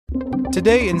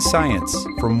Today in Science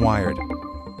from Wired.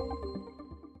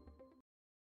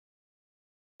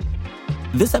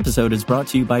 This episode is brought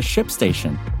to you by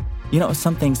ShipStation. You know,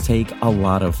 some things take a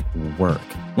lot of work,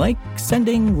 like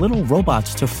sending little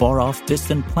robots to far-off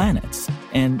distant planets.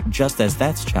 And just as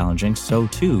that's challenging, so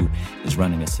too is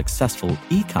running a successful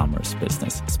e-commerce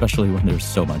business, especially when there's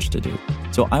so much to do.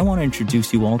 So I want to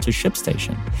introduce you all to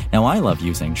ShipStation. Now, I love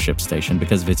using ShipStation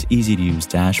because of its easy-to-use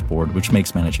dashboard, which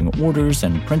makes managing orders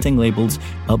and printing labels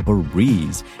a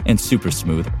breeze and super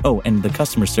smooth. Oh, and the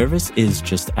customer service is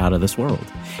just out of this world.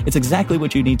 It's exactly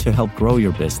what you need to help grow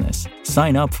your business.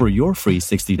 Sign up for your free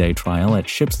 60-day trial at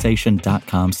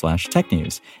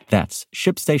shipstation.com/technews. That's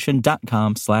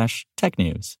shipstation.com/technews.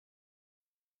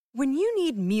 When you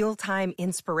need mealtime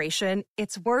inspiration,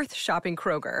 it's worth shopping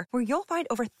Kroger, where you'll find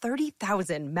over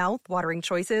 30,000 mouth-watering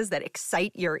choices that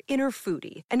excite your inner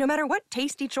foodie. And no matter what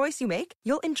tasty choice you make,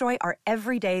 you'll enjoy our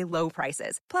everyday low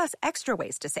prices, plus extra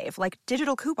ways to save, like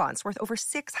digital coupons worth over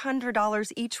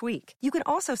 $600 each week. You can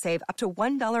also save up to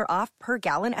 $1 off per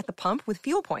gallon at the pump with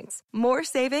fuel points. More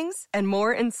savings and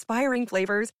more inspiring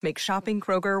flavors make shopping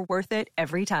Kroger worth it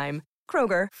every time.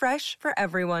 Kroger, fresh for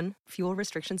everyone. Fuel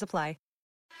restrictions apply.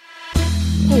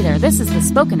 Hey there, this is the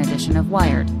spoken edition of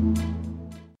Wired.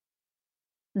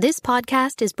 This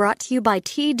podcast is brought to you by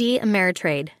TD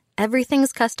Ameritrade.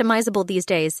 Everything's customizable these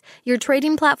days. Your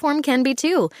trading platform can be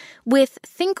too. With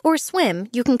Think or Swim,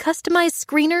 you can customize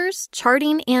screeners,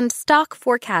 charting, and stock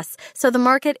forecasts, so the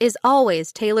market is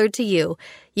always tailored to you.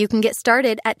 You can get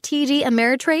started at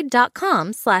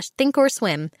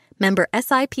tdameritrade.com/thinkorswim. Member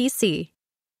SIPC.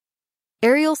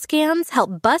 Aerial scans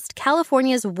help bust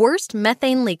California's worst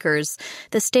methane leakers.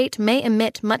 The state may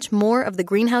emit much more of the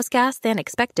greenhouse gas than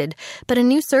expected, but a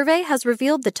new survey has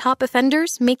revealed the top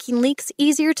offenders, making leaks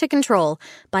easier to control.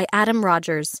 By Adam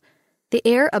Rogers. The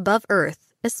air above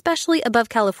Earth, especially above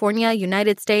California,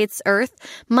 United States, Earth,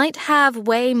 might have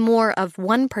way more of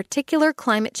one particular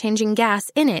climate-changing gas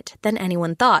in it than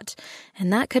anyone thought.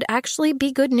 And that could actually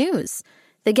be good news.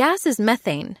 The gas is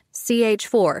methane,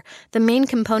 CH4, the main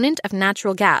component of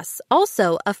natural gas,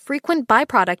 also a frequent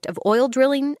byproduct of oil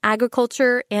drilling,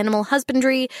 agriculture, animal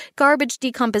husbandry, garbage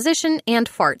decomposition, and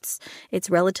farts.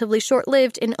 It's relatively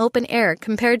short-lived in open air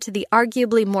compared to the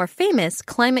arguably more famous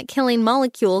climate-killing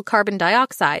molecule carbon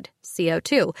dioxide,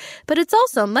 CO2, but it's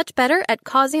also much better at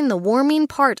causing the warming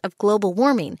part of global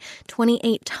warming,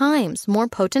 28 times more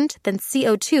potent than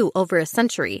CO2 over a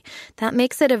century. That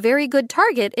makes it a very good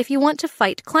target if you want to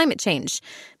fight climate change.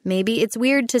 Maybe it's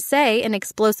weird to say an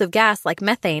explosive gas like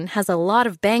methane has a lot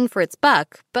of bang for its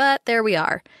buck, but there we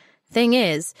are. Thing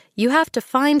is, you have to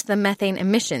find the methane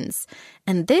emissions,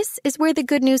 and this is where the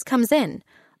good news comes in.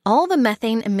 All the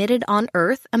methane emitted on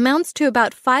Earth amounts to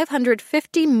about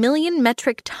 550 million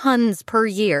metric tons per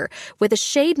year, with a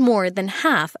shade more than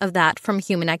half of that from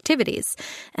human activities.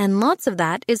 And lots of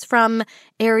that is from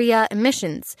area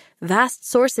emissions, vast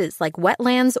sources like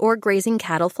wetlands or grazing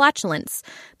cattle flatulence.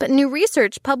 But new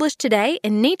research published today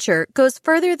in Nature goes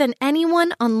further than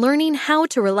anyone on learning how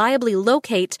to reliably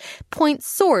locate point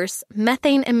source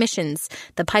methane emissions,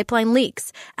 the pipeline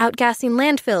leaks, outgassing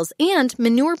landfills, and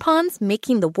manure ponds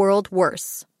making the world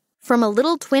worse. From a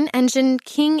little twin-engine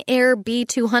King Air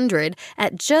B200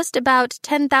 at just about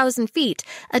 10,000 feet,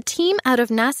 a team out of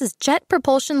NASA's Jet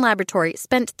Propulsion Laboratory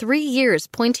spent 3 years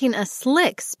pointing a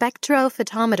slick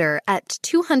spectrophotometer at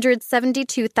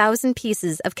 272,000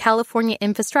 pieces of California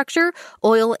infrastructure,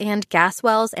 oil and gas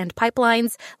wells and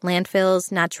pipelines,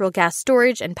 landfills, natural gas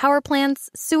storage and power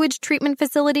plants, sewage treatment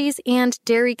facilities, and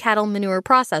dairy cattle manure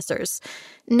processors.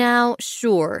 Now,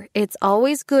 sure, it's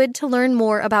always good to learn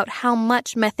more about how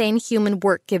much methane human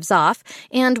work gives off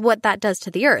and what that does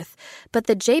to the Earth, but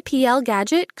the JPL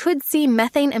gadget could see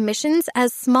methane emissions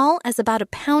as small as about a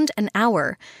pound an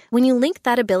hour. When you link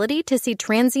that ability to see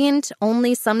transient,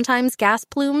 only sometimes gas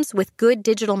plumes with good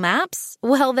digital maps,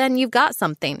 well, then you've got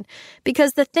something.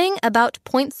 Because the thing about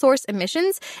point source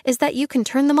emissions is that you can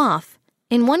turn them off.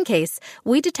 In one case,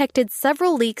 we detected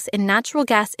several leaks in natural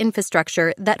gas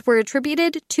infrastructure that were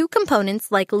attributed to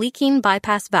components like leaking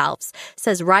bypass valves,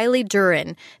 says Riley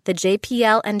Duran, the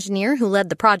JPL engineer who led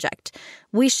the project.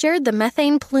 We shared the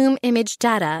methane plume image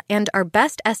data and our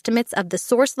best estimates of the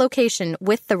source location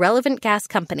with the relevant gas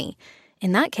company.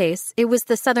 In that case, it was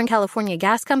the Southern California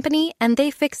Gas Company, and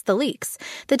they fixed the leaks.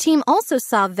 The team also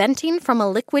saw venting from a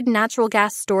liquid natural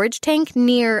gas storage tank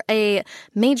near a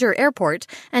major airport,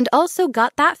 and also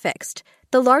got that fixed.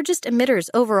 The largest emitters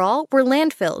overall were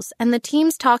landfills, and the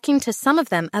team's talking to some of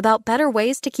them about better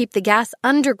ways to keep the gas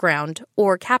underground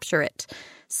or capture it.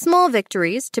 Small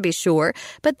victories, to be sure,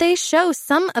 but they show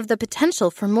some of the potential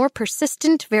for more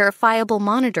persistent, verifiable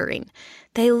monitoring.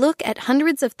 They look at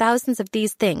hundreds of thousands of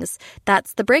these things.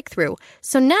 That's the breakthrough.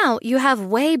 So now you have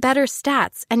way better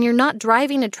stats, and you're not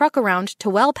driving a truck around to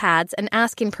well pads and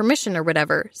asking permission or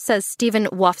whatever, says Stephen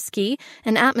Wofsky,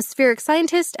 an atmospheric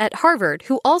scientist at Harvard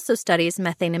who also studies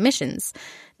methane emissions.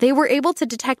 They were able to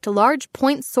detect large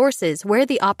point sources where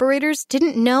the operators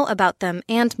didn't know about them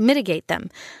and mitigate them.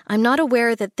 I'm not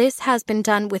aware that this has been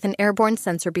done with an airborne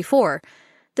sensor before.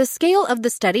 The scale of the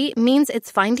study means its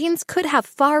findings could have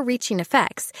far-reaching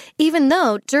effects, even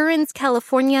though Duran's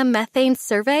California methane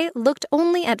survey looked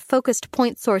only at focused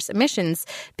point source emissions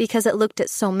because it looked at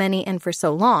so many and for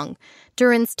so long.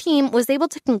 Duran's team was able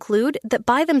to conclude that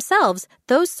by themselves,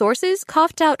 those sources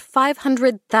coughed out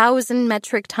 500,000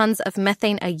 metric tons of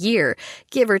methane a year,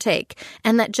 give or take,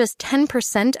 and that just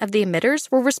 10% of the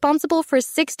emitters were responsible for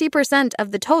 60%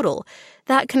 of the total.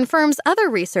 That confirms other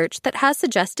research that has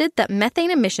suggested that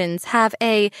methane emissions have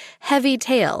a heavy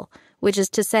tail, which is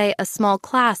to say a small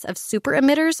class of super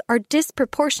emitters are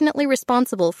disproportionately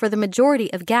responsible for the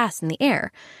majority of gas in the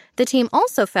air. The team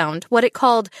also found what it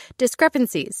called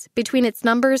discrepancies between its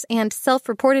numbers and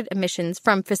self-reported emissions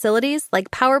from facilities like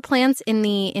power plants in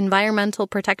the Environmental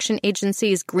Protection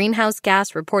Agency's Greenhouse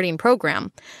Gas Reporting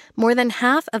Program. More than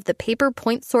half of the paper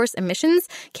point source emissions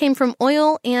came from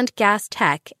oil and gas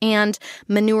tech and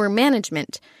manure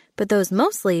management, but those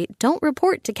mostly don't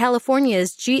report to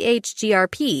California's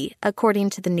GHGRP, according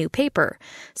to the new paper.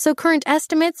 So current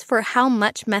estimates for how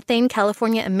much methane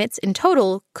California emits in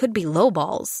total could be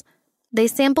lowballs. They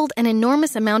sampled an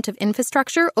enormous amount of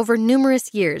infrastructure over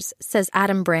numerous years, says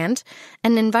Adam Brand,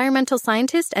 an environmental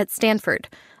scientist at Stanford.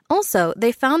 Also,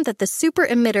 they found that the super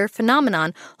emitter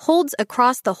phenomenon holds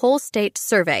across the whole state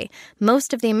survey.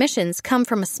 Most of the emissions come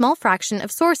from a small fraction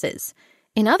of sources.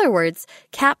 In other words,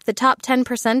 cap the top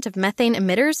 10% of methane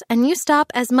emitters and you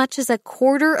stop as much as a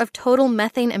quarter of total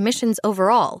methane emissions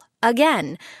overall.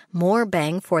 Again, more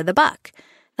bang for the buck.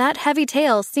 That heavy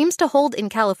tail seems to hold in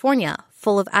California,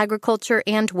 full of agriculture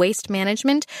and waste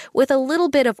management, with a little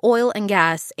bit of oil and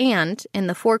gas, and, in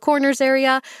the Four Corners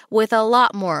area, with a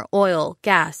lot more oil,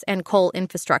 gas, and coal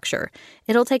infrastructure.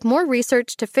 It'll take more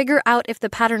research to figure out if the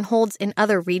pattern holds in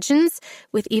other regions,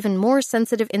 with even more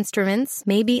sensitive instruments,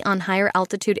 maybe on higher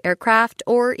altitude aircraft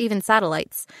or even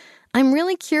satellites. I'm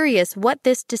really curious what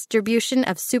this distribution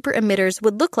of super emitters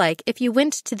would look like if you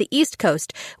went to the East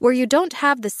Coast, where you don't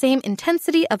have the same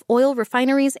intensity of oil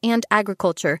refineries and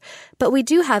agriculture, but we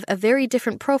do have a very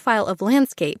different profile of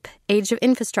landscape, age of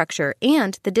infrastructure,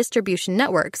 and the distribution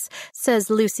networks, says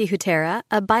Lucy Hutera,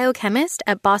 a biochemist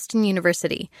at Boston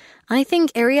University. I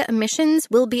think area emissions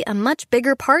will be a much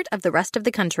bigger part of the rest of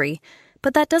the country.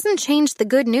 But that doesn't change the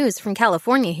good news from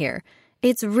California here.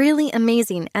 It's really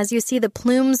amazing as you see the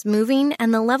plumes moving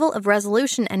and the level of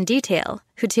resolution and detail,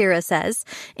 Hutira says.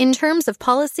 In terms of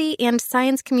policy and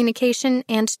science communication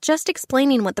and just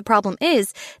explaining what the problem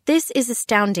is, this is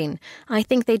astounding. I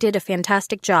think they did a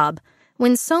fantastic job.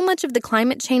 When so much of the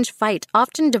climate change fight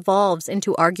often devolves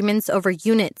into arguments over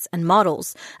units and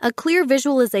models, a clear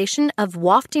visualization of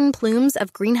wafting plumes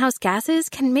of greenhouse gases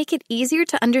can make it easier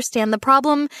to understand the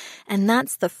problem, and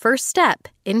that's the first step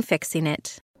in fixing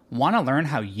it. Want to learn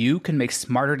how you can make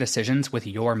smarter decisions with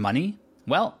your money?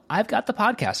 Well, I've got the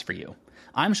podcast for you.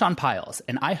 I'm Sean Piles,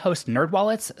 and I host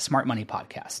NerdWallet's Smart Money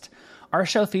Podcast. Our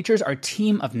show features our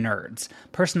team of nerds,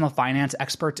 personal finance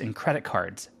experts in credit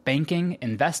cards, banking,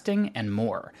 investing, and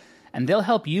more. And they'll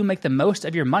help you make the most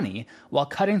of your money while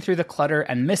cutting through the clutter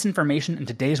and misinformation in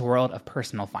today's world of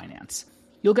personal finance.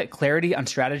 You'll get clarity on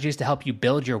strategies to help you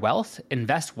build your wealth,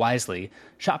 invest wisely,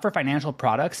 shop for financial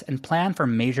products, and plan for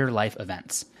major life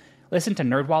events. Listen to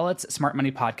NerdWallet's Smart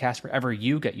Money Podcast wherever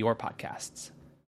you get your podcasts.